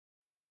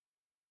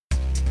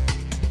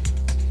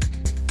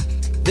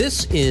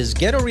This is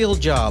Get a Real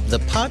Job, the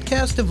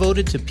podcast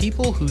devoted to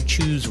people who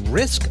choose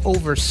risk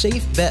over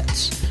safe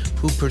bets,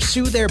 who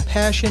pursue their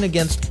passion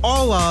against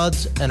all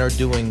odds and are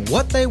doing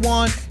what they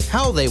want,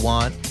 how they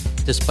want,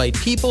 despite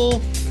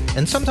people,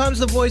 and sometimes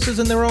the voices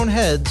in their own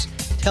heads,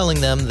 telling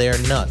them they're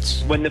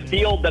nuts. When the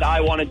field that I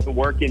wanted to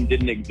work in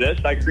didn't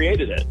exist, I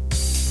created it.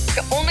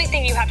 The only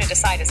thing you have to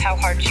decide is how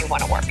hard do you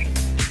want to work.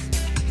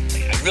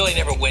 I really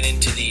never went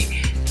into the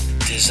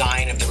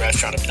design of the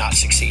restaurant of not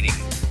succeeding.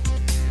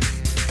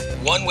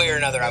 One way or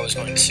another, I was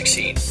going to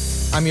succeed.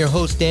 I'm your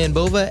host, Dan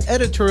Bova,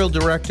 editorial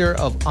director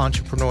of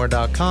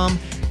Entrepreneur.com.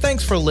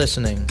 Thanks for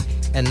listening.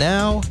 And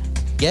now,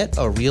 get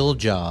a real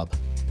job.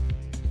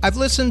 I've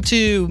listened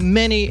to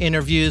many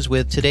interviews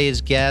with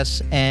today's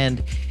guests,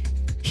 and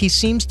he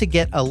seems to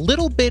get a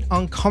little bit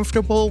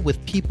uncomfortable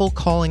with people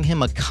calling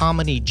him a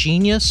comedy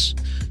genius.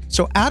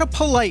 So out of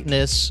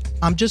politeness,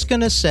 I'm just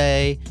going to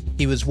say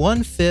he was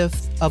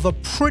 1/5 of a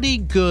pretty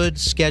good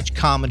sketch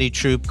comedy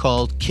troupe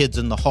called Kids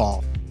in the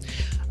Hall.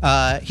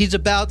 He's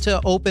about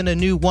to open a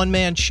new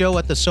one-man show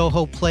at the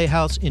Soho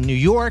Playhouse in New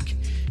York.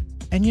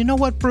 And you know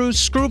what, Bruce?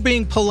 Screw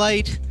being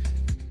polite.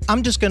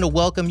 I'm just going to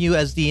welcome you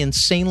as the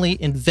insanely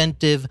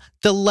inventive,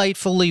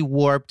 delightfully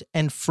warped,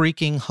 and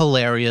freaking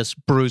hilarious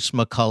Bruce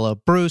McCulloch.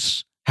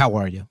 Bruce, how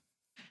are you?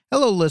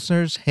 Hello,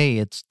 listeners. Hey,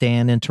 it's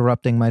Dan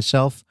interrupting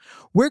myself.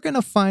 We're going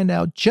to find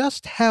out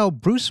just how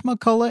Bruce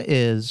McCulloch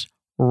is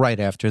right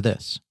after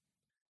this.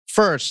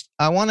 First,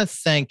 I want to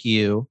thank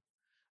you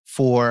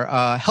for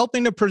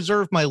helping to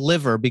preserve my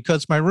liver,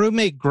 because my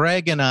roommate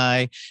Greg and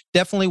I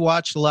definitely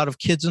watched a lot of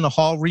Kids in the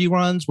Hall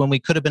reruns when we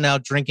could have been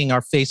out drinking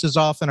our faces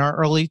off in our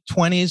early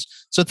 20s.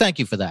 So thank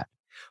you for that.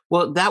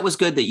 Well, that was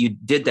good that you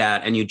did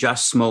that and you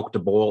just smoked a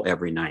bowl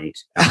every night,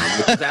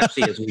 which is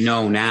actually, as we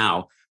know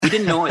now, we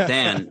didn't know it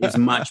then, is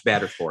much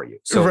better for you.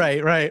 So,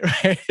 Right.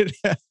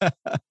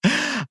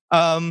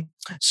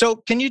 So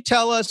can you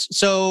tell us,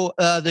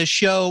 the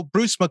show,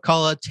 Bruce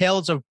McCulloch,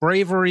 Tales of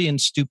Bravery and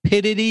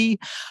Stupidity,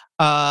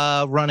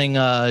 running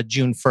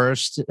June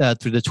 1st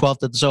through the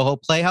 12th at the Soho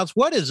Playhouse.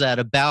 What is that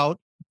about?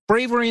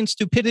 Bravery and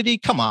stupidity?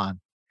 Come on.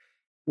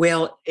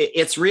 Well,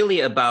 it's really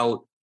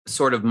about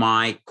sort of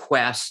my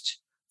quest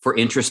for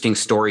interesting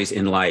stories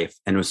in life.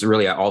 And it was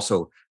really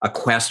also a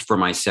quest for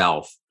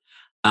myself.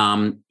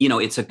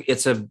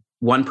 It's a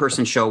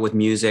one-person show with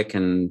music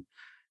and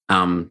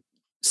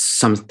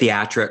some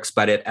theatrics,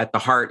 but at the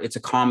heart, it's a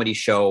comedy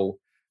show,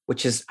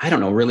 which is, I don't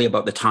know, really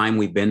about the time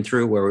we've been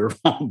through, where we've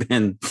all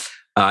been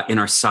in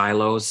our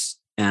silos.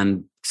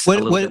 And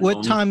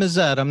what time is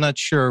that? I'm not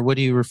sure. What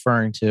are you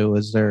referring to?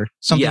 Is there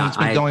something that's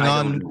been going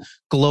on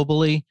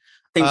globally?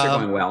 Things are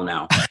going well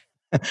now.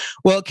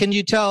 Well, can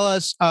you tell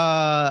us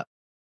a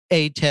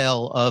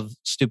tale of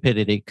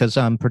stupidity? Because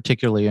I'm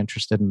particularly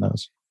interested in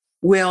those.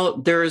 Well,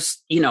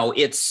 there's,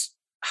 it's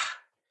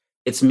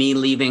me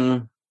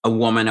leaving a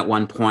woman at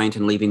one point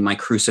and leaving my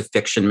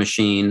crucifixion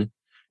machine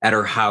at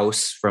her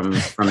house from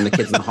the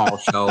Kids in the Hall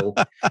show.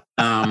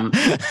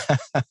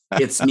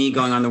 It's me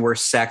going on the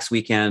worst sex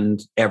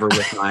weekend ever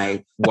with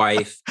my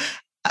wife.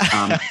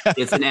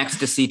 It's an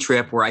ecstasy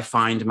trip where I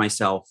find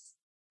myself,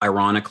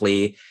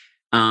 ironically.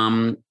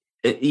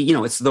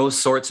 It's those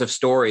sorts of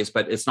stories,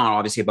 but it's not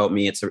obviously about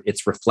me.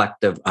 It's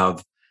reflective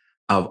of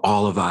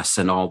all of us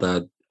and all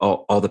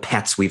the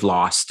pets we've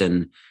lost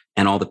and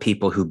all the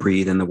people who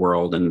breathe in the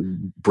world,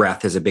 and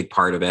breath is a big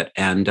part of it.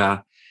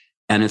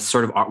 And it's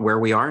sort of where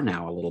we are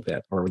now a little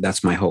bit, or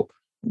that's my hope.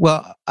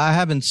 Well, I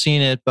haven't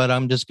seen it, but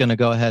I'm just going to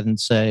go ahead and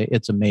say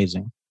it's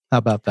amazing. How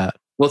about that?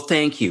 Well,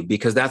 thank you,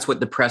 because that's what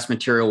the press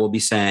material will be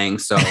saying.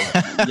 So,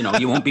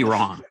 you won't be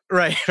wrong.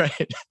 Right.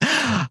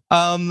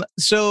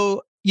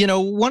 So,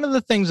 one of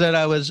the things that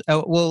I was,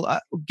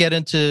 I'll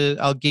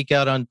geek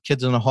out on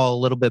Kids in the Hall a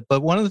little bit,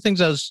 but one of the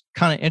things I was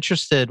kind of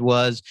interested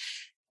was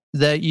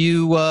that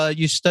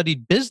you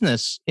studied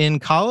business in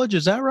college.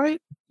 Is that right?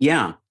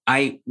 Yeah.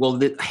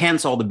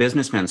 Hence all the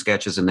businessman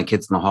sketches in the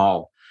Kids in the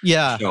Hall.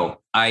 Yeah. So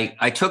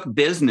I took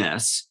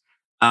business.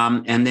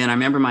 And then I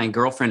remember my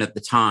girlfriend at the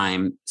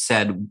time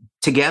said,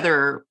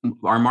 together,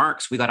 our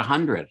marks, we got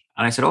 100.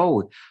 And I said,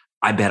 oh,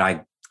 I bet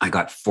I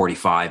got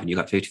 45 and you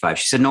got 55.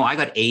 She said, no, I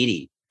got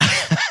 80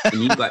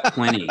 and you got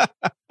 20.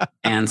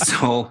 And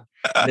so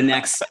the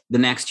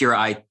next year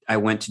I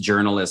went to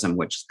journalism,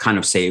 which kind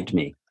of saved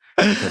me,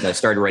 because I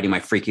started writing my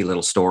freaky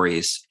little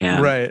stories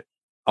and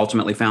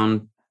ultimately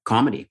found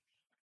comedy.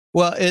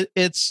 Well,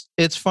 it's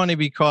funny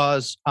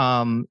because,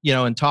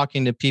 in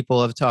talking to people,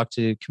 I've talked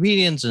to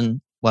comedians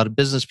and a lot of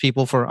business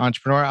people for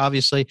Entrepreneur,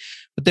 obviously,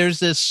 but there's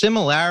this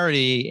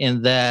similarity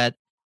in that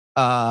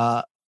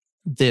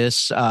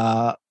this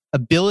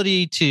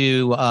ability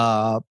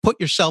to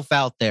put yourself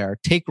out there,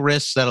 take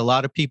risks that a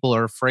lot of people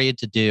are afraid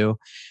to do,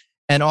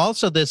 and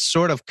also this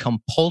sort of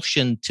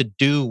compulsion to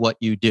do what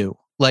you do.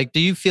 Like, do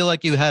you feel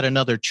like you had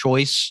another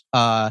choice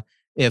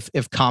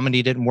if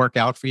comedy didn't work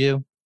out for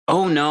you?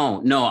 Oh,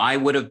 no. I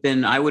would have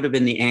been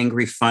the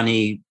angry,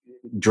 funny,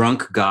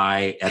 drunk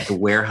guy at the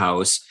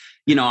warehouse.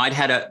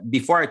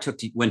 Before I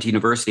went to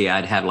university,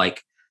 I'd had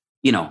like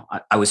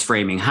I was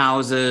framing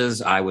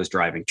houses, I was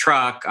driving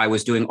truck, I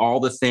was doing all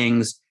the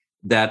things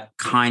that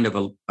kind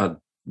of a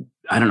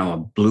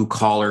blue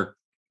collar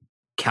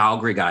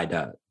Calgary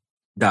guy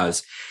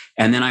does.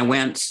 And then I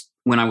went,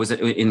 when I was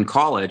in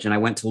college, and I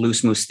went to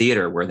Loose Moose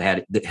Theater, where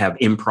they have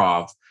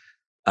improv,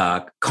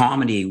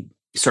 comedy,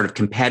 sort of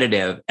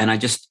competitive. And I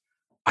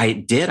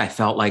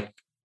felt like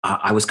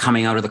I was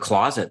coming out of the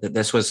closet, that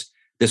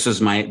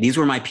these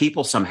were my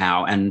people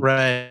somehow. And,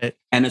 right.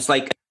 And it's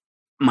like,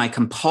 my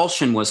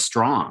compulsion was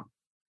strong.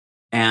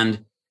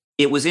 And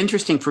it was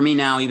interesting for me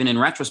now, even in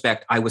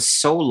retrospect, I was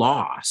so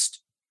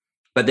lost.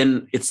 But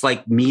then it's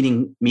like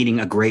meeting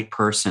a great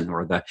person,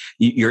 or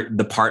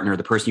the partner,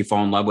 the person you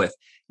fall in love with.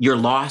 You're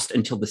lost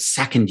until the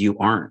second you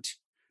aren't.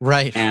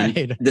 Right. And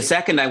right. the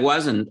second I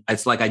wasn't,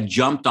 it's like I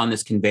jumped on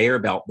this conveyor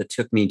belt that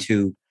took me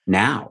to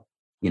now,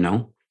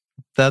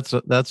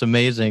 That's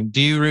amazing.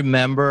 Do you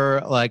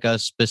remember like a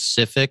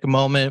specific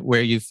moment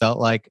where you felt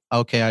like,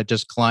 okay, I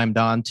just climbed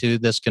onto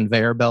this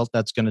conveyor belt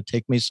that's going to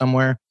take me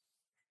somewhere?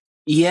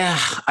 Yeah,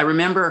 I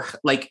remember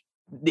like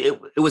it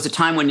was a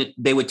time when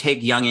they would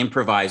take young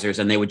improvisers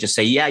and they would just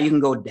say, yeah, you can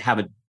go have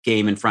a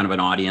game in front of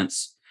an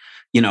audience,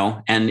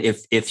 and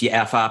if you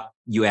F up,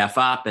 you F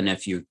up. And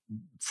if you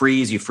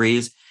freeze, you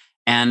freeze.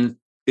 And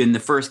in the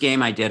first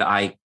game I did,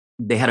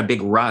 they had a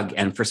big rug.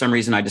 And for some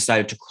reason I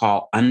decided to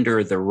crawl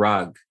under the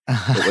rug.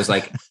 It was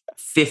like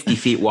 50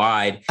 feet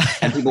wide,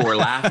 and people were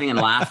laughing and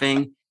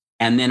laughing.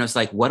 And then it was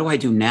like, what do I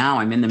do now?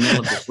 I'm in the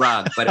middle of this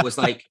rug. But it was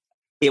like,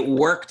 it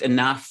worked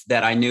enough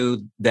that I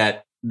knew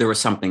that there was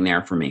something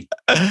there for me.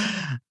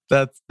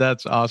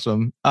 That's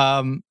awesome.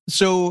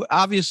 So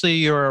obviously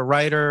you're a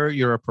writer,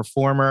 you're a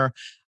performer.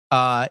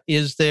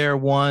 Is there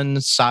one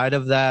side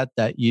of that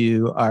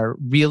you are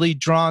really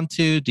drawn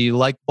to? Do you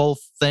like both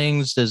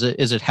things? Is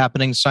it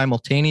happening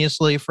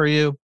simultaneously for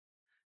you?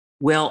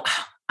 Well,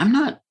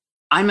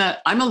 I'm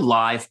a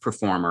live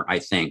performer, I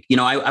think.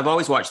 I've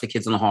always watched the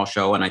Kids in the Hall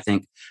show, and I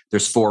think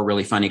there's 4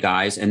 really funny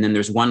guys. And then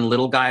there's one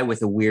little guy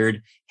with a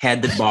weird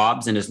head that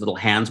bobs and his little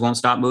hands won't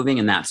stop moving.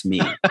 And that's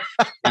me.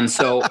 And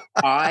so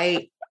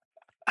I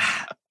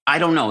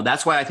don't know.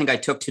 That's why I think I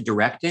took to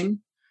directing.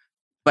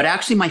 But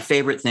actually my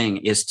favorite thing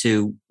is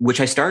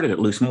which I started at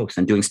Loose Moose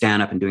and doing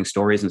stand-up and doing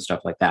stories and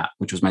stuff like that,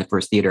 which was my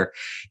first theater,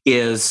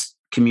 is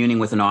communing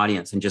with an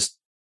audience and just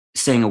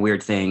saying a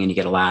weird thing and you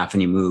get a laugh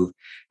and you move.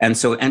 And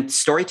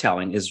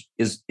storytelling is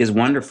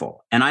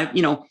wonderful. And I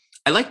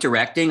like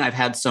directing. I've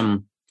had I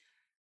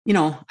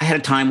had a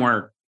time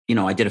where,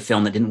 I did a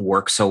film that didn't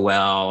work so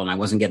well and I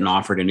wasn't getting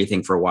offered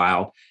anything for a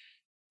while.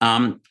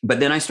 But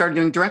then I started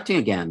doing directing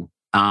again.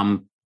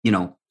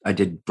 I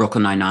did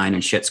Brooklyn Nine-Nine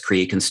and Schitt's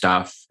Creek and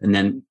stuff. And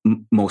then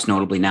most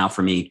notably now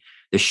for me,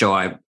 the show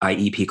I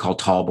EP called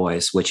Tall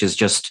Boys, which is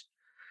just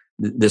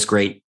this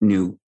great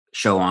new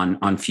show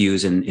on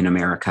Fuse in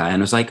America. And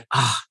it was like,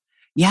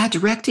 yeah,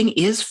 directing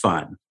is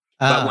fun.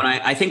 But when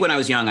I think when I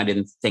was young, I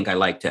didn't think I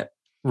liked it.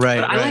 Right.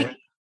 But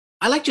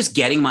I like just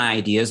getting my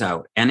ideas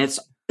out. And it's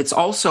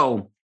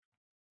also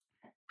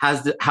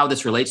how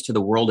this relates to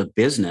the world of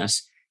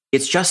business.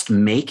 It's just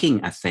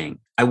making a thing.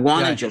 I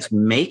want to just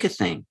make a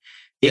thing.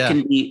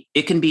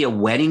 It can be a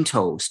wedding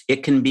toast.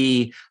 It can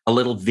be a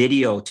little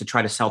video to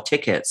try to sell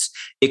tickets.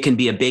 It can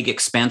be a big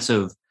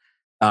expensive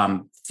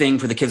thing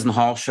for the Kids in the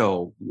Hall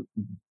show.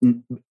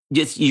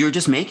 You're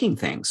just making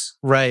things,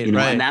 right?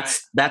 Right, and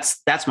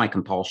that's my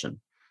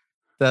compulsion.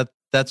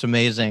 That's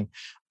amazing.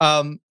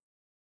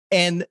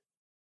 And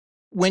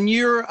when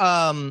you're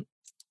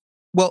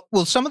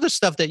well, some of the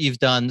stuff that you've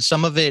done,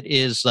 some of it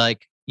is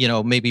like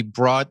maybe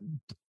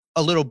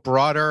a little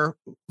broader,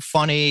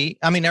 funny.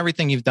 I mean,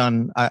 everything you've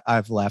done,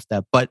 I've laughed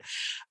at. But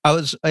I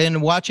was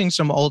watching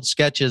some old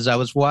sketches. I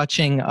was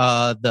watching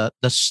the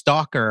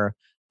Stalker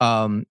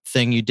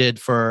thing you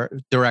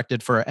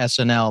directed for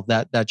SNL,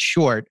 that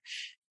short.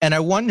 And I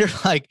wonder,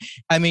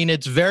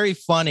 it's very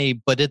funny,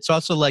 but it's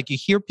also like you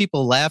hear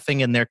people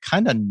laughing and they're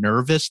kind of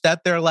nervous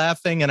that they're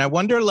laughing. And I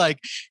wonder,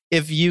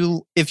 if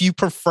you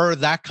prefer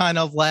that kind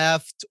of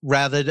laugh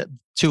rather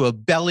to a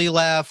belly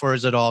laugh, or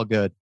is it all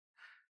good?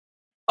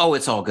 Oh,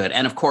 it's all good.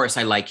 And of course,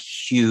 I like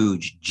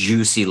huge,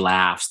 juicy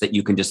laughs that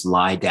you can just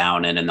lie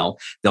down in and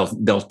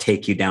they'll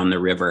take you down the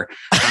river.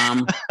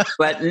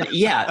 But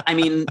yeah,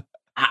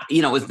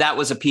 that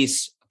was a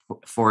piece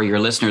for your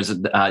listeners,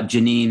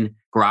 Janine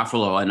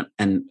Garofalo,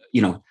 and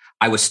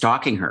I was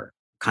stalking her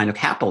kind of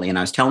happily, and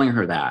I was telling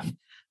her that,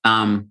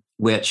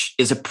 which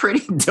is a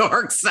pretty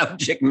dark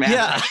subject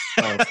matter.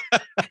 Yeah.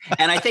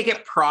 And I think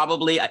it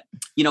probably,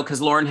 because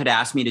Lauren had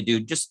asked me to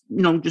do just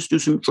do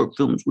some short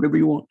films, whatever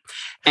you want.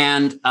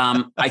 And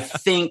I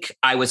think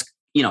I was,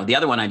 the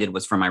other one I did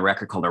was for my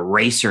record called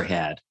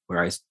Eraserhead,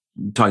 where I was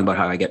talking about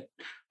how I get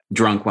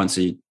drunk once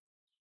a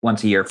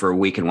year for a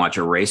week and watch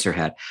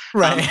Eraserhead.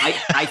 Right.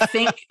 I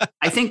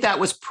think that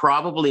was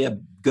probably a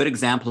good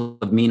example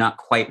of me not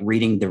quite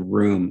reading the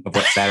room of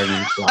what Saturday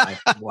Night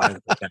Live was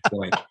at that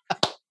point.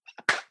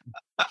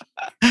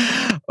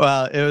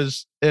 Well, it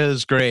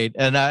was great.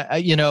 And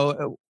I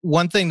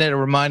one thing that it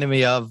reminded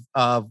me of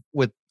I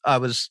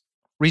was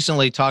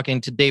recently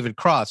talking to David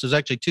Cross. There's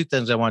actually two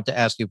things I wanted to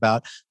ask you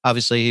about.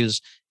 Obviously, he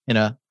was in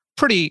a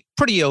pretty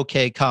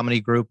okay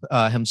comedy group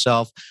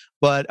himself,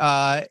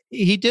 but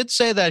he did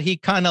say that he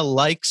kind of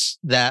likes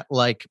that,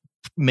 like,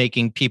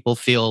 making people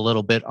feel a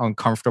little bit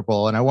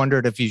uncomfortable. And I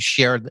wondered if you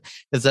shared,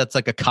 if that's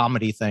like a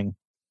comedy thing.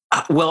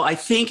 Well, I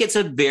think it's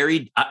a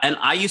very, and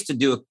I used to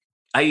do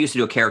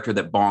a character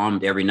that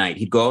bombed every night.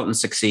 He'd go out and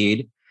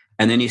succeed,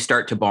 and then he'd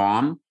start to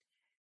bomb,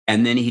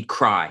 and then he'd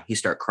cry. He'd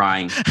start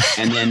crying,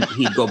 and then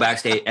he'd go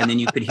backstage, and then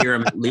you could hear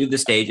him leave the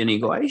stage, and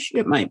he'd go, "I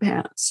shit my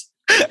pants."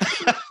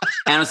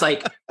 And it's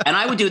like, and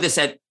I would do this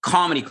at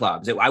comedy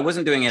clubs. I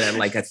wasn't doing it at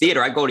like a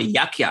theater. I'd go to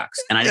Yuck Yucks,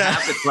 and I'd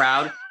have the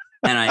crowd,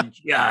 and I'd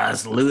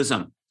just lose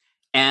them.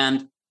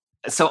 And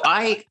so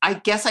I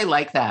guess I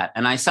like that.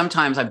 And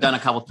I've done a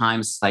couple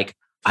times, like,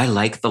 I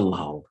like the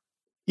lull.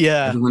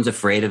 Yeah. Everyone's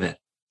afraid of it.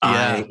 Yeah.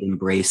 I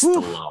embrace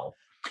the lull.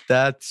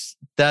 That's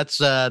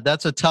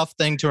a tough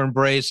thing to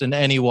embrace in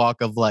any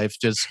walk of life.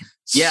 Just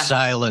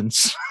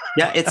silence.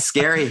 Yeah, it's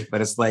scary,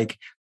 but it's like,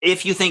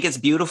 if you think it's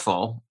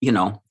beautiful,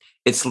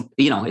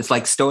 it's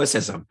like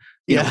stoicism.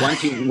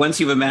 Once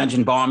you've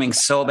imagined bombing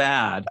so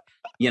bad,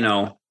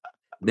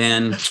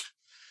 then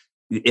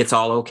it's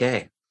all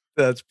okay.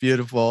 That's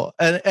beautiful.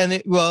 And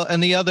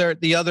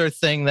the other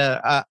thing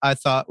that I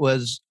thought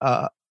was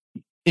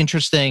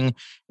interesting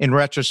in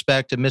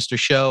retrospect to Mr.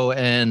 Show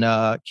and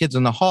Kids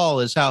in the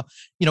Hall is how,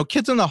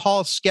 Kids in the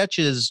Hall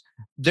sketches,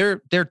 they're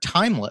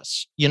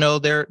timeless.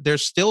 They're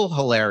still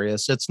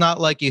hilarious. It's not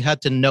like you had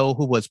to know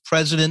who was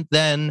president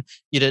then.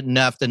 You didn't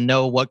have to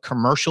know what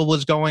commercial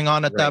was going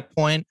on at that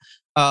point.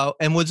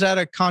 And was that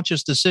a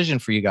conscious decision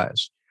for you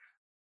guys?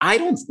 I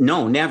don't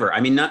know, never. I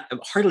mean,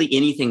 hardly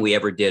anything we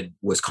ever did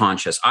was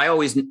conscious. I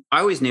always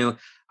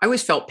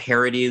felt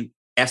parody.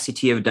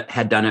 SCT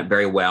had done it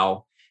very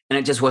well, and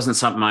it just wasn't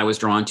something I was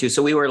drawn to.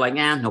 So we were like,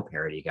 no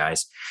parody,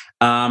 guys.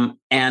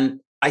 And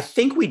I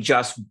think we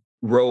just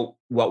wrote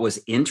what was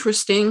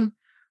interesting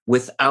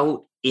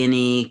without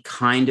any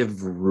kind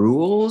of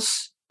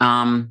rules.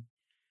 And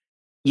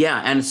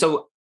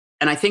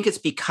I think it's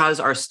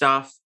because our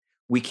stuff,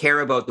 we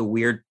care about the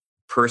weird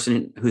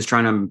person who's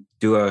trying to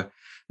do a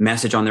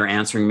message on their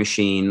answering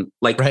machine.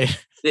 Like,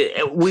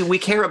 we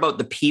care about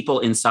the people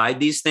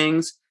inside these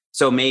things.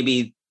 So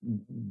maybe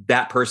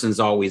that person's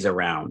always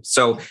around.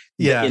 So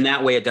in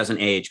that way, it doesn't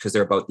age because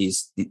they're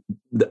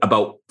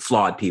about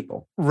flawed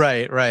people.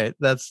 Right.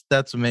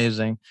 That's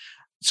amazing.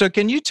 So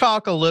can you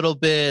talk a little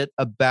bit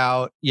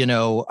about,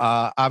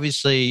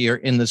 obviously you're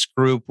in this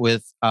group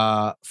with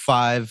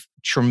 5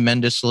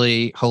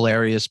 tremendously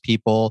hilarious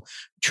people,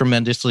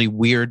 tremendously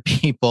weird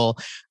people.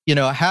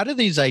 How do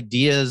these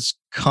ideas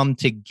come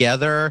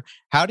together?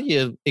 How do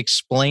you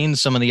explain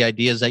some of the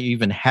ideas that you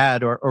even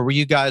had? Or were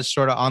you guys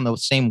sort of on the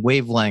same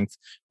wavelength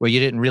where you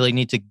didn't really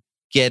need to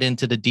get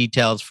into the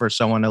details for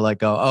someone to like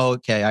go, oh,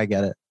 okay, I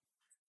get it?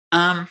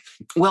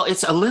 Well,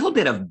 it's a little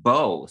bit of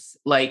both.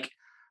 Like,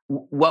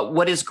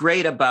 what is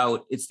great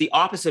about, it's the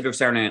opposite of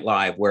Saturday Night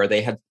Live, where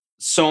they had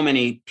so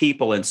many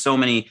people and so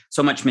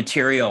much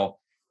material.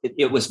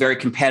 It was very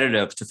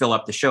competitive to fill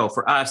up the show.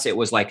 For us, it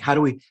was like, how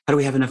do we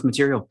have enough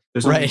material?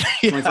 There's only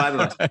 25 of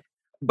us.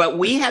 But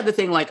we had the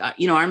thing like, I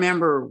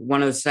remember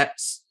one of the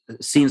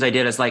scenes I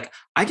did is like,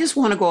 I just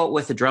want to go out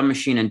with a drum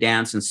machine and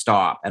dance and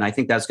stop. And I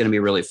think that's going to be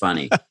really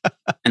funny.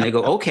 And they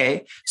go,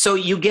 okay. So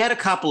you get a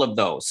couple of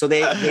those. So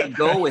they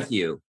go with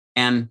you.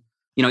 And,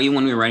 even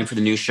when we were writing for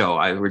the new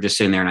show, we were just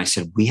sitting there and I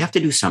said, we have to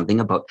do something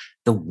about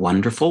the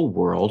wonderful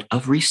world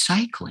of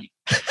recycling.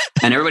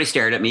 And everybody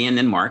stared at me. And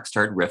then Mark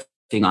started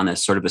riffing on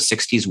this sort of a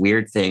 60s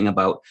weird thing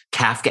about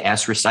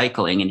Kafka-esque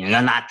recycling. And you're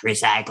not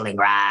recycling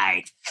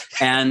right.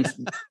 And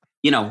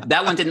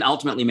that one didn't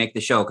ultimately make the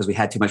show because we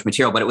had too much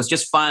material, but it was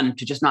just fun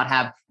to just not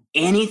have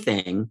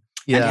anything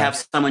and have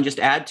someone just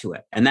add to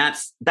it. And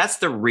that's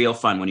the real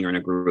fun when you're in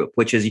a group,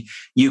 which is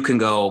you can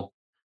go,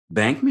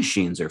 bank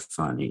machines are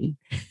funny.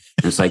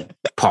 And it's like,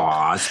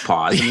 pause.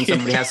 And then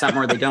somebody has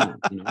something or they don't.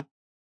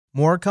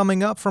 More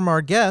coming up from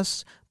our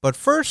guests, but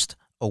first,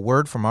 a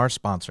word from our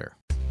sponsor.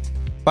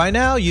 By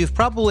now, you've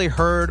probably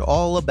heard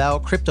all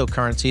about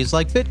cryptocurrencies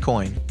like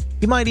Bitcoin.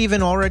 You might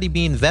even already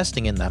be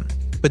investing in them.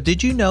 But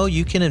did you know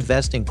you can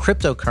invest in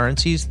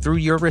cryptocurrencies through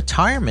your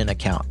retirement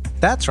account?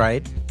 That's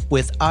right.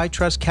 With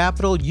iTrust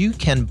Capital, you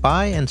can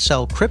buy and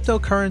sell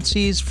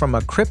cryptocurrencies from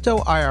a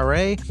crypto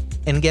IRA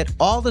and get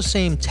all the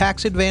same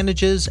tax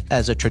advantages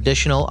as a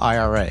traditional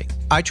IRA.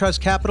 iTrust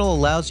Capital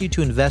allows you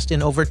to invest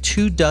in over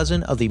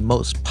 24 of the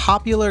most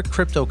popular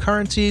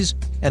cryptocurrencies,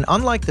 and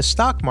unlike the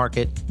stock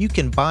market, you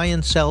can buy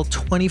and sell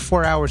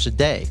 24 hours a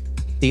day.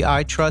 The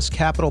iTrust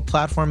Capital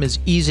platform is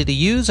easy to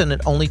use and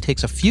it only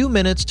takes a few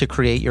minutes to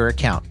create your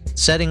account.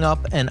 Setting up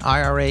an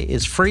IRA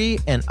is free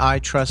and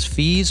iTrust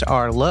fees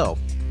are low.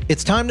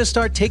 It's time to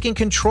start taking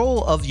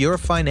control of your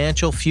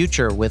financial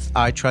future. With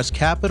iTrust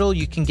Capital,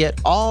 you can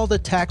get all the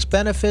tax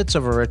benefits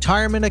of a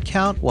retirement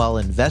account while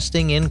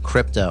investing in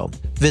crypto.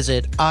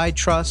 Visit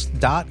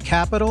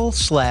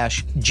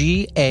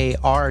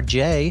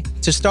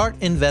itrust.capital/GARJ to start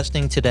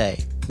investing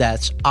today.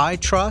 That's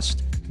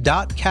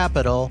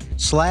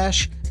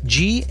itrust.capital/GARJ.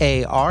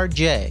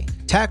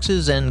 GARJ.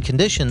 Taxes and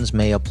conditions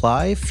may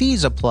apply.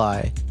 Fees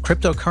apply.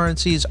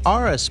 Cryptocurrencies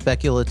are a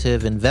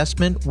speculative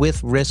investment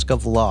with risk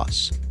of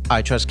loss.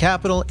 iTrust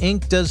Capital,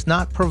 Inc. does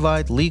not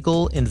provide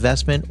legal,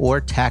 investment, or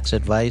tax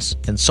advice.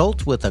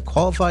 Consult with a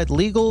qualified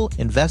legal,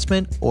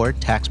 investment, or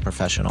tax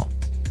professional.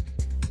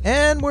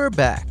 And we're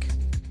back.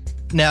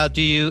 Now,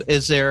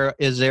 is there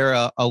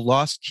a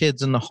Lost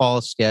Kids in the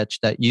Hall sketch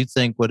that you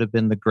think would have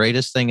been the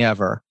greatest thing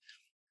ever,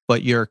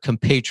 but your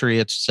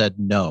compatriots said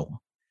no?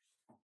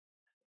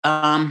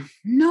 No,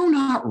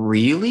 not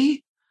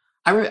really.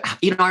 I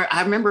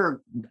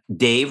remember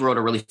Dave wrote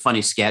a really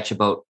funny sketch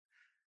about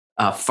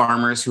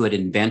farmers who had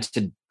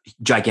invented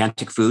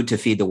gigantic food to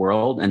feed the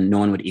world, and no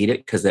one would eat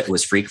it because it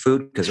was freak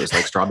food, because it was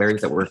like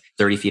strawberries that were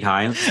 30 feet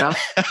high and stuff.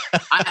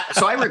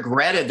 So I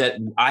regretted that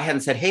I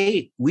hadn't said,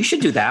 hey, we should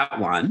do that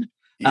one.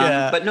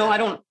 But no, I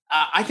don't.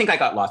 I think I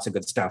got lots of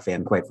good stuff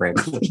in, quite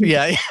frankly.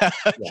 Yeah.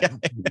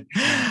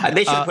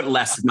 They should put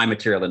less of my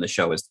material in the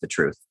show, is the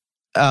truth.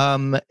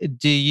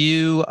 Do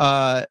you,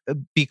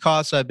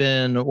 because I've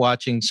been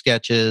watching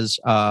sketches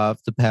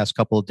the past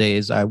couple of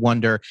days, I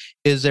wonder,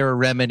 is there a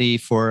remedy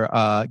for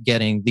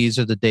getting These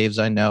Are the Daves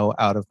I Know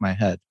out of my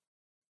head?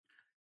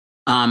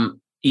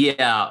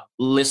 Yeah,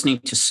 listening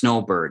to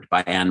Snowbird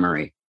by Anne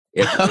Marie.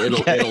 It'll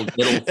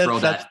throw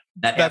that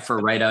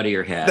effort right out of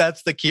your head.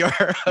 That's the cure.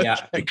 Okay,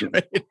 yeah.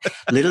 Great.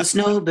 Little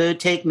snowbird,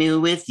 take me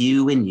with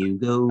you when you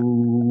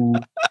go.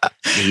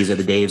 These are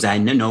the Daves I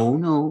know.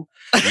 No.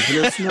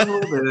 Little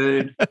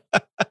snowbird.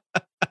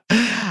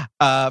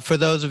 For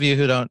those of you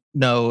who don't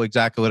know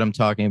exactly what I'm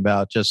talking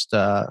about, just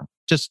go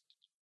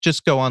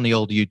on the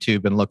old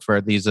YouTube and look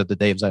for These Are the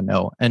Daves I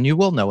Know, and you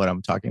will know what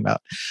I'm talking about.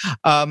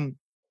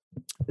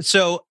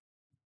 So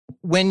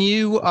when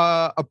you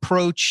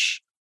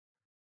approach,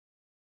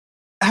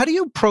 how do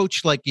you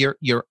approach like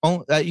your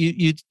own?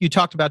 You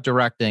talked about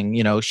directing,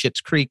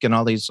 Schitt's Creek and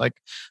all these like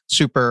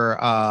super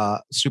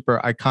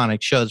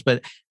iconic shows,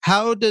 but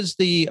how does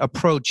the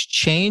approach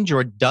change,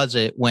 or does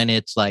it when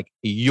it's like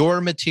your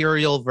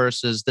material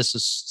versus this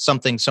is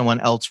something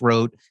someone else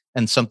wrote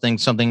and something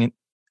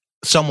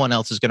someone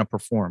else is going to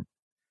perform?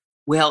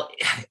 Well,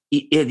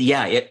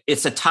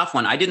 it's a tough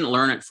one. I didn't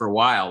learn it for a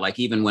while. Like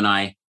even when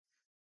I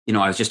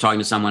was just talking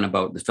to someone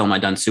about the film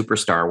I'd done,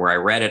 Superstar, where I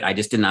read it. I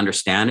just didn't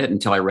understand it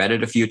until I read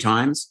it a few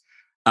times.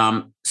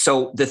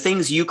 So the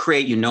things you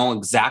create,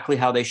 exactly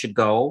how they should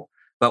go.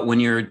 But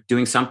when you're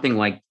doing something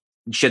like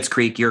Schitt's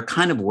Creek, you're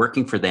kind of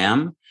working for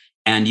them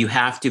and you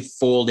have to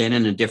fold in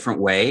a different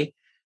way.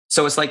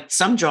 So it's like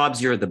some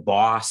jobs you're the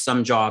boss,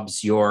 some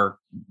jobs you're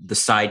the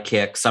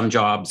sidekick, some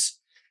jobs,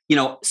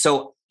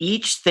 so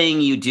each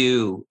thing you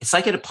do, it's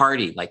like at a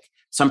party, like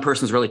some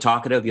person's really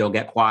talkative, you'll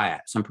get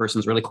quiet. Some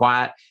person's really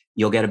quiet,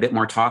 you'll get a bit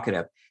more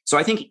talkative. So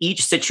I think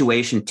each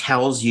situation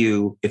tells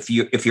you if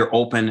you're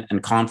open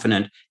and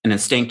confident and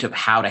instinctive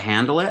how to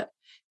handle it.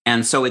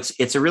 And so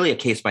it's really a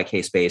case by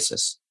case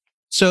basis.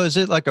 So is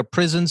it like a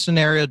prison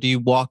scenario? Do you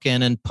walk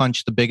in and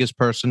punch the biggest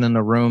person in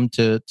the room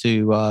to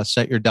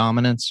set your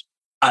dominance?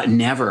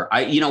 Never.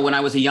 When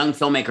I was a young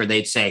filmmaker,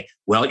 they'd say,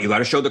 well, you got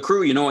to show the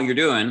crew, you know what you're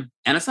doing.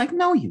 And it's like,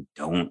 no, you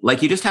don't.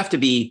 Like, you just have to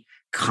be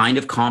kind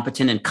of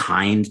competent and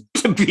kind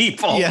to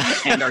people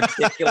and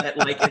articulate.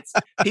 Like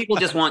people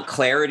just want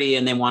clarity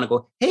and they want to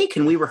go, hey,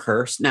 can we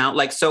rehearse now?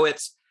 Like, so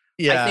it's,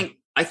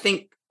 I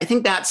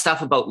think that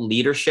stuff about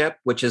leadership,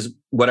 which is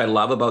what I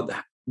love about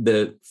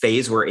the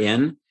phase we're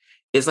in,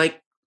 is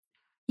like,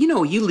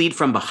 you lead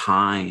from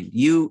behind.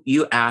 You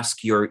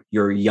ask your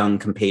young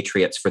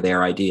compatriots for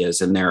their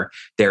ideas and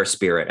their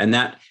spirit. And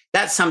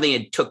that's something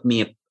it took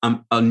me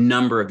a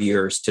number of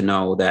years to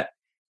know that,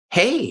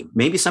 hey,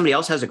 maybe somebody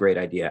else has a great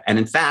idea. And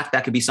in fact,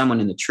 that could be someone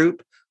in the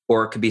troupe,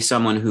 or it could be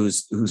someone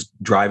who's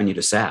driving you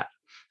to set.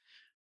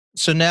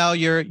 So now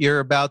you're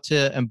about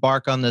to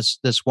embark on this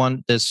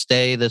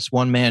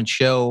one-man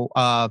show.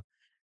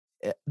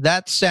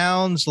 That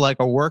sounds like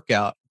a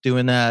workout,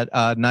 doing that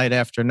night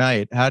after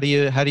night. How do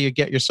you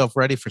get yourself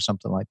ready for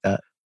something like that?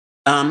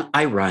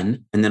 I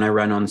run, and then I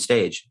run on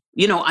stage.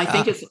 I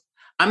think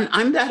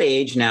I'm that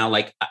age now.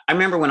 Like I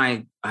remember when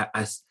I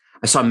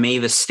saw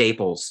Mavis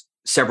Staples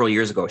several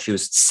years ago. She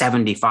was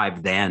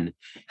 75 then,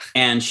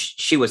 and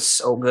she was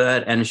so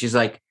good. And she's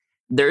like,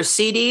 "There's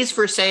CDs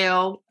for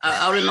sale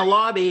out in the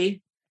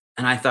lobby,"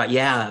 and I thought,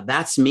 "Yeah,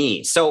 that's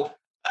me." So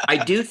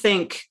I do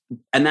think,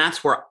 and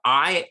that's where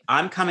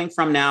I'm coming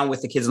from now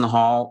with the Kids in the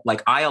Hall.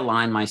 Like I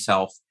align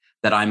myself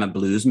that I'm a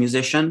blues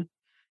musician,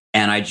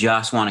 and I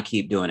just want to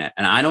keep doing it.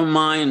 And I don't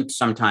mind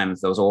sometimes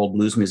those old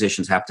blues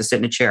musicians have to sit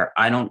in a chair.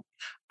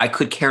 I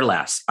could care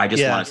less. I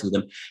just want to see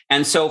them.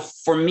 And so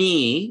for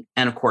me,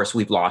 and of course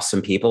we've lost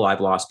some people,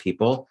 I've lost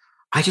people.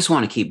 I just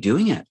want to keep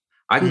doing it.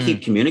 I can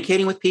keep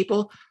communicating with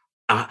people.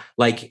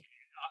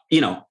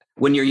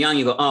 When you're young,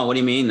 you go, "Oh, what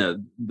do you mean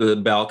the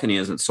balcony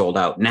isn't sold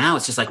out?" Now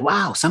it's just like,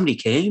 wow, somebody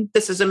came.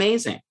 This is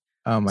amazing.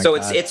 Oh my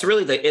God. God. it's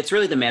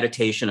really the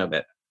meditation of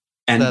it.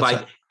 And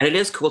and it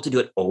is cool to do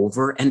it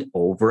over and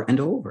over and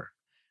over.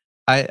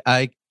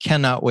 I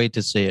cannot wait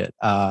to see it.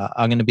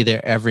 I'm going to be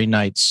there every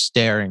night,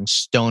 staring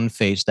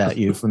stone-faced at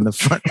you from the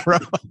front row.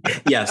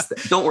 Yes,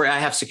 don't worry, I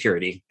have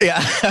security.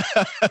 Yeah.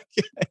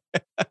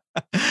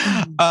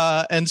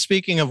 And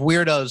speaking of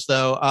weirdos,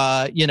 though,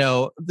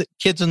 the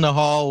Kids in the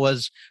Hall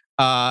was,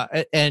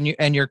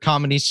 and your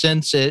comedy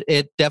since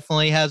it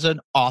definitely has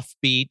an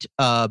offbeat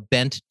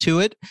bent to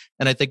it,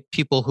 and I think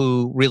people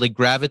who really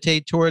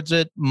gravitate towards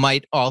it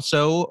might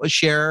also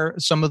share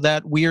some of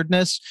that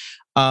weirdness.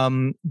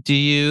 Do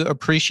you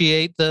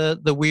appreciate the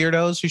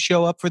weirdos who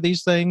show up for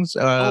these things?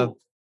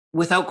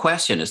 Without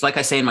question. It's like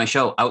I say in my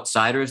show,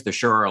 outsiders, there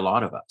sure are a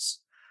lot of us.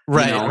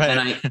 Right, right.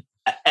 And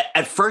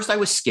at first I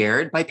was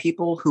scared by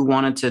people who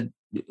wanted to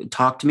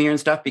talk to me and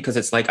stuff, because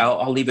it's like,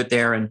 I'll leave it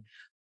there. And,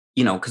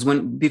 because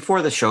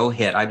before the show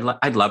hit,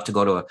 I'd love to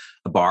go to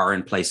a bar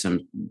and play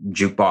some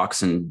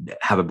jukebox and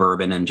have a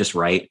bourbon and just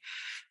write.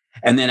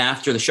 And then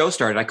after the show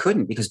started, I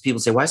couldn't, because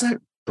people say, why is that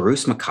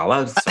Bruce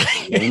McCullough? So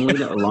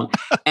lonely, alone.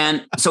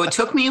 And so it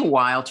took me a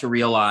while to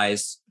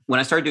realize, when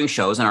I started doing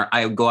shows and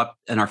I would go up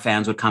and our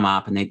fans would come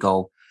up and they'd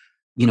go,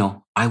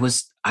 I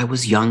was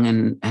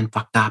young and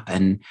fucked up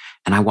and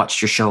I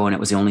watched your show and it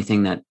was the only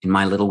thing that in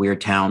my little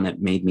weird town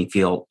that made me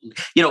feel,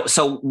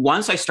 so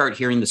once I start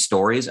hearing the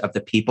stories of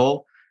the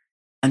people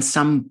and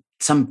some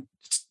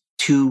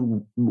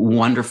two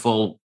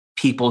wonderful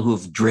people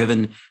who've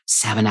driven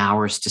 7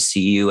 hours to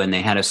see you and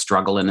they had a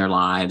struggle in their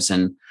lives.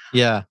 And,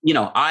 yeah,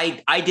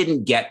 I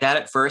didn't get that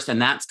at first.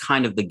 And that's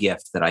kind of the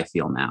gift that I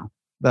feel now.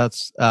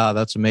 That's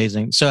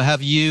amazing. So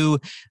have you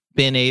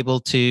been able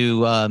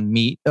to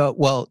meet,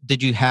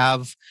 did you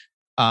have,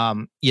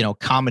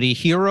 comedy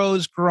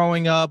heroes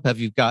growing up? Have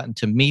you gotten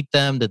to meet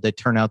them? Did they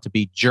turn out to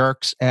be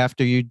jerks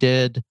after you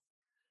did?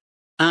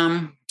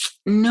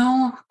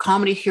 No,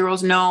 comedy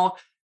heroes. No,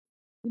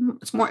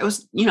 it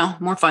was,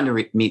 more fun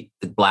to meet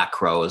the Black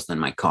Crowes than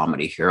my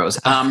comedy heroes.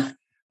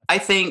 I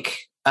think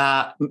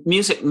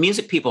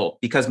music people,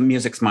 because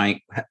music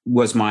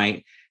was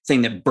my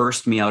thing that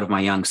burst me out of my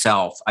young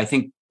self. I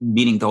think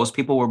meeting those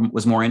people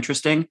was more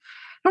interesting. I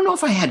don't know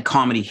if I had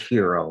comedy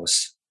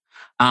heroes.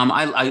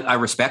 I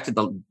respected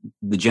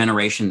the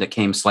generation that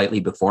came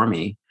slightly before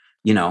me.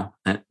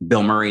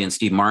 Bill Murray and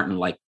Steve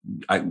Martin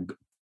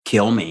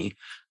kill me.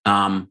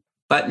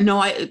 But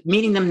no,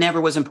 meeting them never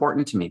was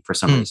important to me for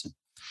some reason.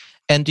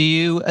 And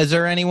is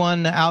there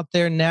anyone out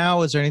there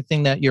now? Is there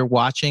anything that you're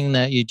watching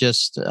that you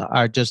just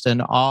are just in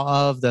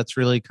awe of that's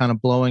really kind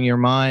of blowing your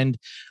mind?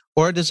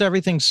 Or does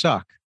everything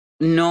suck?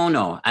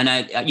 No. And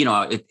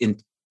in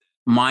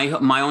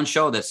my own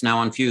show that's now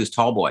on Fuse,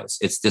 Tall Boys,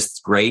 it's this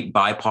great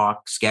BIPOC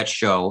sketch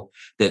show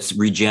that's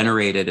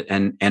regenerated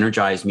and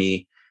energized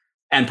me.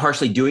 And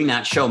partially doing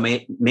that show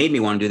made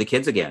me want to do the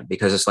kids again,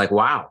 because it's like,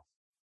 wow,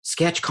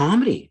 sketch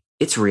comedy.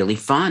 It's really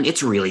fun.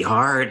 It's really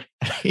hard.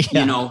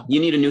 Yeah. You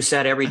need a new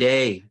set every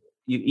day,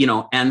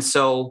 and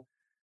so,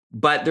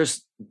 but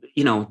there's,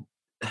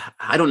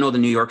 I don't know the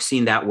New York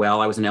scene that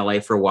well. I was in LA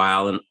for a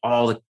while, and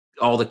all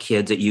the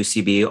kids at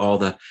UCB, all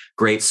the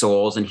great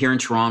souls. And here in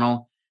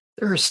Toronto,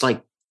 there's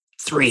like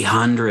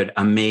 300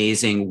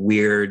 amazing,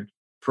 weird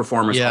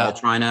performers all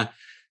trying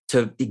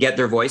to get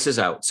their voices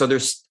out. So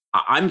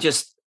I'm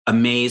just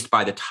amazed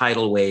by the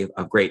tidal wave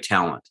of great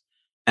talent.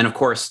 And of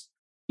course,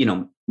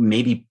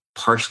 maybe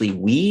partially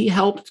we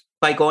helped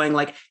by going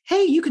like,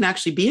 hey, you can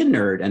actually be a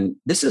nerd and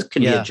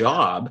can be a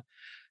job,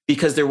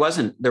 because there was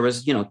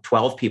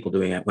 12 people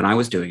doing it when I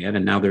was doing it.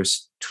 And now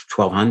there's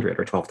 1,200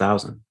 or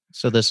 12,000.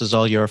 So this is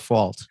all your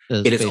fault.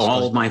 It is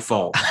all my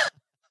fault.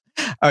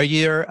 Are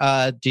your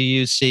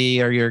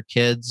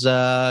kids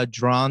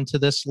drawn to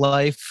this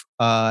life?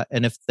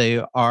 And if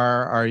they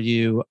are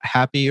you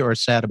happy or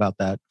sad about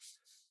that?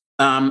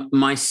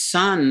 My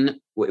son,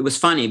 it was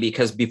funny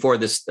because before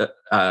this,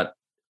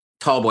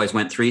 Tall Boys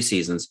went 3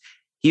 seasons.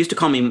 He used to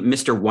call me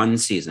Mr. One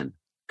Season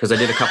because I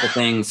did a couple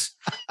thlike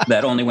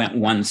that only went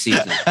 1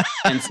 season.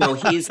 And so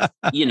he's got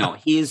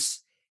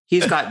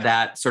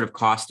that sort of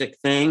caustic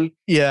thing.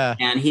 Yeah.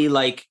 And he'll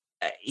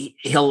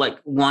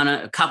want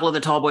a couple of the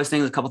Tall Boys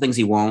things, a couple of things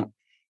he won't.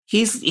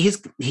 He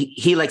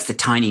likes the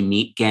Tiny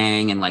Meat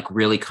Gang and like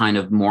really kind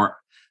of more,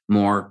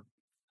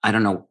 I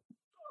don't know,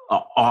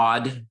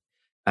 odd,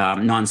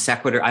 non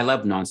sequitur. I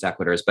love non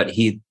sequiturs, but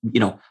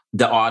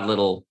the odd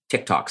little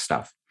TikTok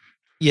stuff.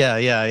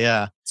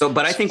 Yeah. So,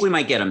 but I think we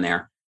might get him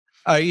there.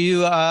 Are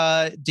you?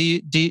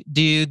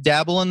 Do you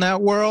dabble in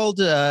that world?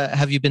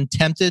 Have you been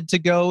tempted to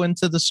go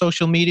into the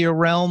social media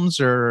realms,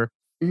 or?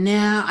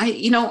 Nah, I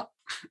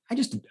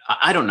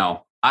don't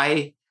know.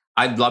 I'd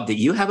love that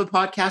you have a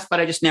podcast, but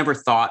I just never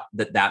thought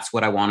that that's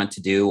what I wanted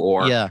to do,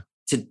 or I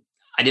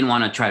didn't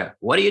want to try to.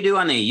 What do you do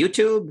on the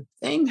YouTube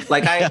thing?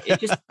 Like it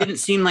just didn't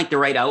seem like the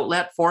right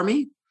outlet for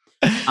me.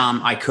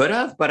 I could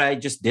have, but I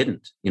just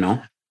didn't.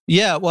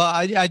 Yeah, well,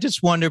 I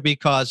just wonder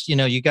because,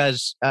 you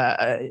guys,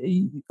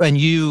 and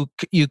you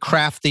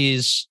craft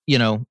these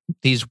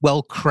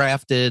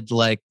well-crafted,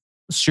 like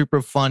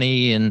super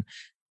funny and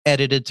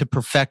edited to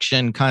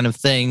perfection kind of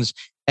things.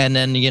 And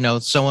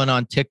then, someone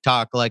on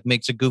TikTok like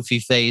makes a goofy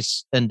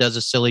face and does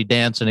a silly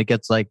dance and it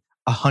gets like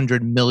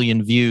 100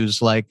 million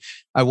views. Like,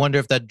 I wonder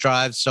if that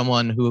drives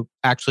someone who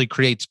actually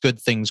creates good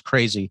things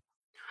crazy.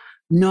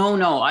 No,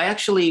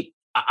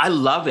 I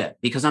love it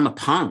because I'm a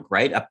punk,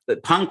 right?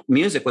 Punk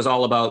music was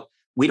all about,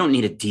 we don't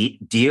need a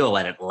deal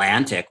at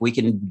Atlantic. We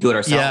can do it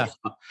ourselves.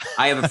 Yeah.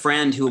 I have a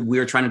friend who we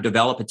were trying to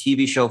develop a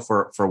TV show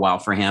for a while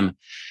for him.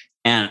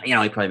 And, he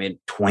probably made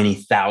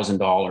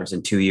 $20,000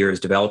 in 2 years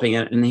developing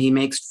it. And he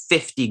makes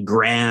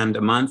 $50,000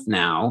 a month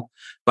now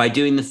by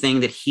doing the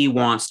thing that he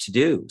wants to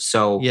do.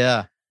 So,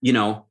 yeah,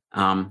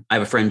 I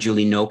have a friend,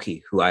 Julie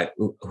Noki,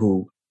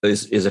 who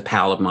is a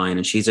pal of mine,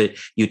 and she's a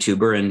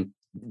YouTuber, and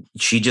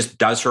she just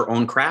does her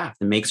own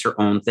craft and makes her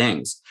own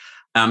things.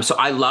 So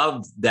I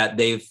love that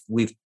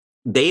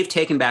they've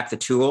taken back the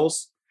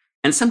tools,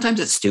 and sometimes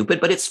it's stupid,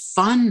 but it's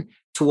fun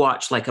to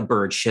watch like a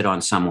bird shit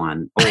on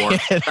someone, or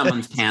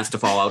someone's pants to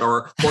fall out,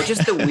 or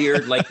just the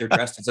weird, like they're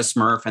dressed as a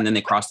Smurf and then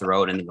they cross the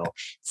road and they go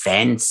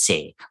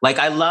fancy. Like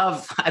I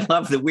love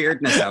the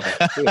weirdness of it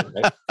too,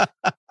 right?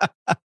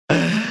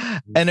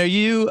 And are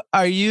you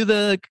I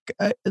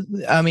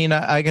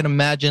can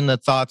imagine the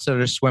thoughts that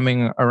are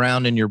swimming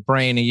around in your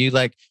brain. Are you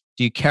like,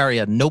 do you carry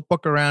a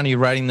notebook around? Are you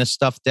writing this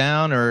stuff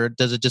down, or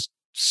does it just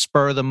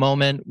spur the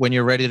moment when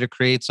you're ready to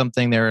create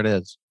something? There it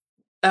is.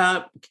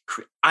 I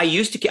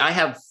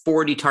have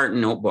 40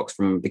 tartan notebooks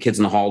from the Kids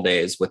in the Hall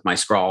days with my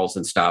scrawls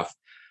and stuff.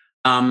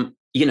 And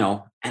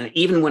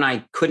even when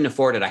I couldn't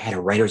afford it, I had a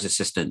writer's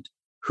assistant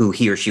who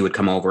he or she would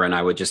come over and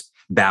I would just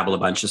babble a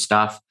bunch of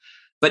stuff.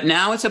 But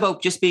now it's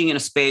about just being in a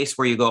space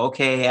where you go,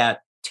 okay,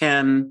 at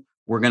 10,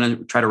 we're going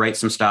to try to write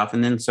some stuff.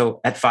 And then so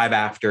at 5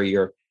 after,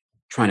 you're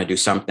trying to do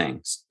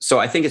something. So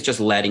I think it's just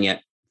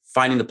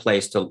finding the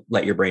place to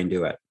let your brain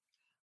do it.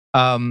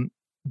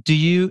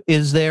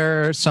 Is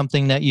there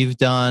something that you've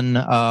done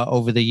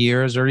over the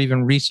years or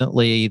even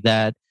recently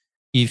that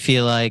you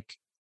feel like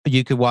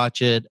you could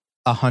watch it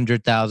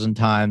 100,000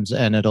 times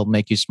and it'll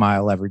make you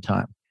smile every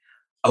time?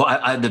 Oh,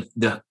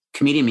 the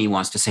comedian me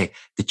wants to say,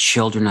 the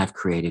children I've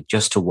created,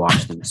 just to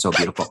watch them, so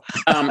beautiful.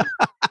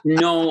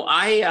 No,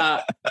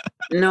 I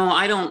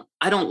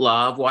don't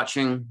love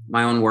watching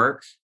my own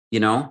work,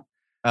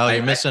 Oh,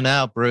 you're missing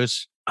out,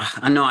 Bruce.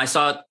 No,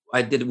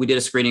 we did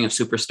a screening of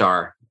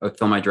Superstar, a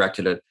film I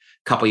directed a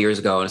couple years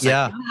ago. And it's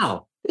like,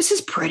 wow, this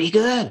is pretty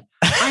good.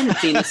 I haven't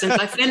seen it since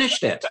I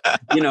finished it.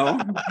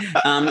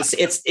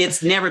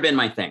 It's never been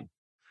my thing.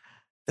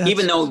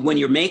 Even though when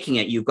you're making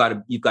it, you've got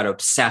to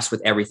obsess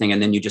with everything and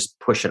then you just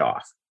push it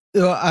off.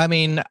 I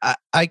mean,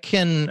 I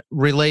can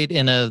relate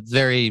in a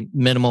very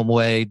minimal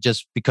way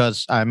just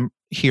because I'm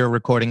here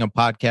recording a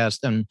podcast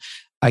and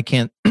I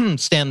can't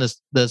stand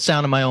the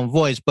sound of my own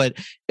voice, but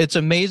it's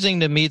amazing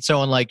to meet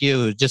someone like you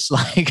who's just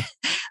like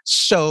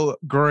so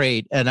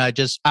great. And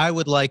I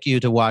would like you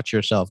to watch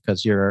yourself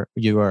because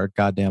you are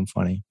goddamn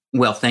funny.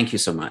 Well, thank you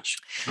so much.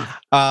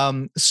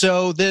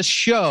 So this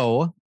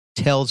show,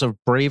 Tales of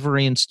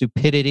Bravery and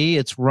Stupidity,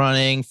 it's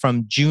running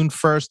from June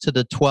 1st to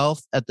the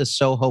 12th at the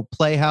Soho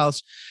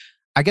Playhouse.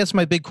 I guess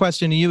my big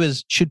question to you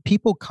is, should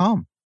people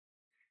come?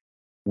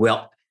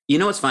 Well,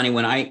 it's funny.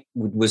 When I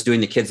was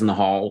doing the Kids in the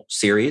Hall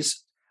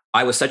series,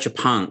 I was such a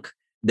punk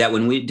that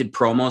when we did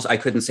promos, I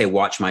couldn't say,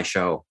 watch my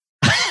show.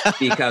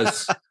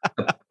 Because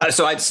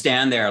so I'd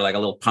stand there like a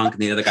little punk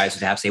and the other guys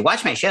would have to say,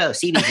 watch my show,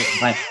 see me.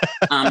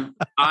 I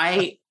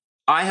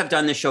have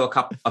done this show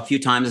a few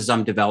times as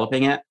I'm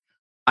developing it.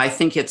 I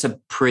think it's a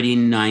pretty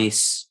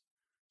nice,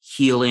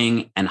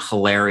 healing and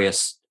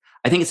hilarious.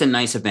 I think it's a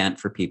nice event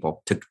for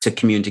people to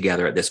commune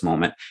together at this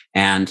moment.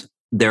 And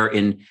they're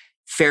in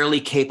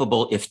fairly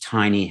capable, if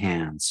tiny,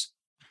 hands.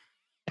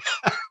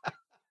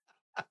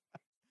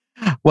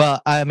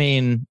 Well, I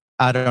mean,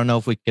 I don't know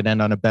if we could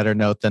end on a better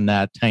note than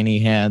that, tiny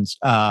hands.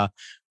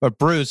 But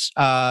Bruce,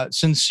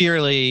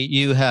 sincerely,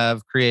 you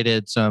have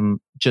created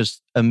some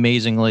just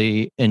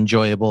amazingly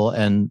enjoyable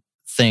and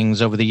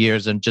things over the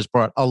years and just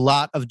brought a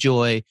lot of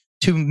joy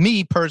to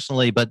me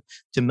personally, but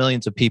to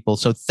millions of people.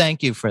 So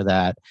thank you for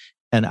that.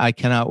 And I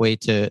cannot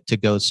wait to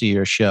go see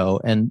your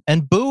show and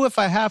boo if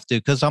I have to,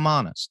 because I'm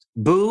honest.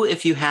 Boo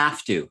if you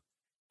have to.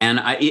 And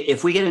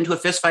if we get into a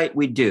fist fight,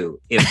 we do.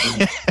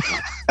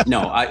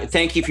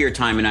 Thank you for your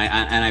time, and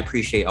I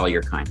appreciate all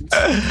your kindness.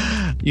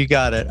 You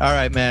got it. All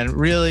right, man.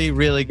 Really,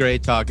 really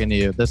great talking to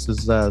you. This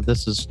is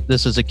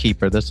a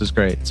keeper. This is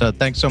great. So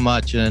thanks so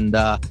much, and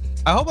I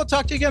hope I'll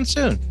talk to you again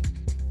soon.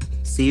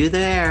 See you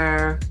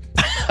there.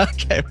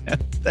 Okay, man.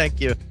 Thank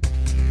you.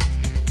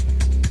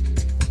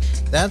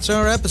 That's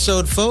our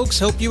episode, folks.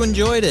 Hope you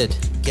enjoyed it.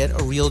 Get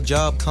a Real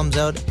Job comes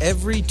out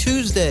every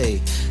Tuesday,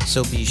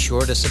 so be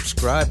sure to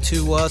subscribe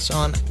to us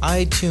on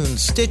iTunes,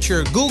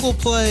 Stitcher, Google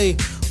Play,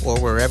 or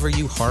wherever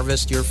you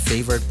harvest your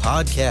favorite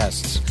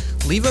podcasts.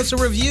 Leave us a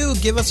review,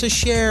 give us a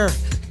share.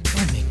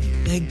 Don't make me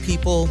beg,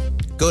 people.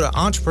 Go to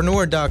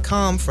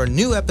entrepreneur.com for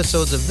new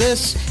episodes of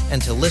this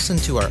and to listen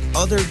to our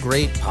other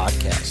great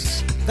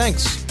podcasts.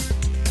 Thanks.